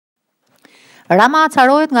Rama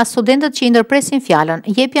acarohet nga studentët që i ndërpresin fjalën,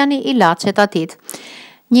 jepjani ilaçet atit.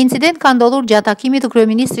 Një incident ka ndodhur gjatë takimit të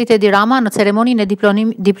kryeministrit Edi Rama në ceremoninë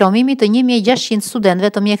e diplomimit të 1600 studentëve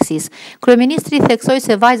të mjekësisë. Kryeministri theksoi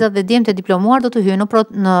se vajzat dhe djemtë e diplomuar do të hyjnë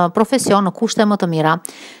në profesion në kushte më të mira.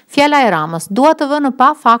 Fjala e Ramës: "Dua të vënë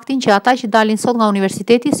pa faktin që ata që dalin sot nga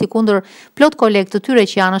universiteti sikundër plot kolegë të tyre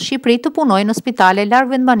që janë në Shqipëri të punojnë në spitale larg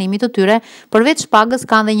vendbanimit të tyre, përveç pagës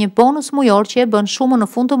kanë dhe një bonus mujor që e bën shumën në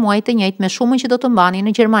fund të muajit të njëjtë me shumën që do të mbani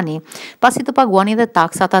në Gjermani, pasi të paguani dhe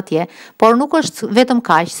taksat atje. Por nuk është vetëm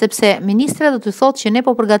kaq, sepse ministra do të thotë që ne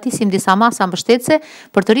po përgatisim disa masa mbështetëse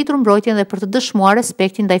për të rritur mbrojtjen dhe për të dëshmuar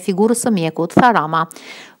respektin ndaj figurës së mjekut", tha Rama.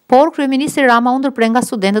 Por kryeministri Rama u ndërprer nga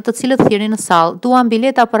studentët të cilët thirrnin në sallë: "Duam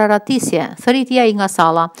bileta për aratisje", thëriti ai nga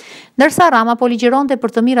salla. Ndërsa Rama po ligjeronte për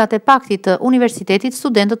të mirat e paktit të universitetit,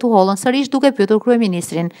 studentët u hollën sërish duke pyetur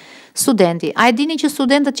kryeministrin. Studenti: "A e dini që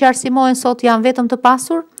studentët që arsimohen sot janë vetëm të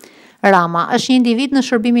pasur?" Rama: "Është një individ në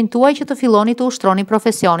shërbimin tuaj që të filloni të ushtroni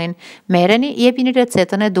profesionin. Merreni, jepini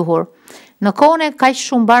recetën e duhur. Në kohën e kaq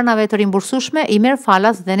shumë barnave të rimbursueshme, i merr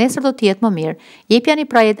falas dhe nesër do të jetë më mirë. Jepjani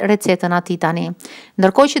pra recetën atij tani."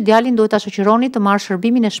 Ndërkohë që djalin duhet ta shoqëroni të marrë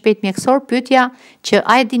shërbimin e shpejt mjekësor, pyetja që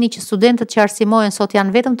 "a e dini që studentët që arsimohen sot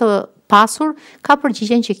janë vetëm të pasur", ka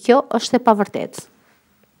përgjigjen që kjo është e pavërtetë.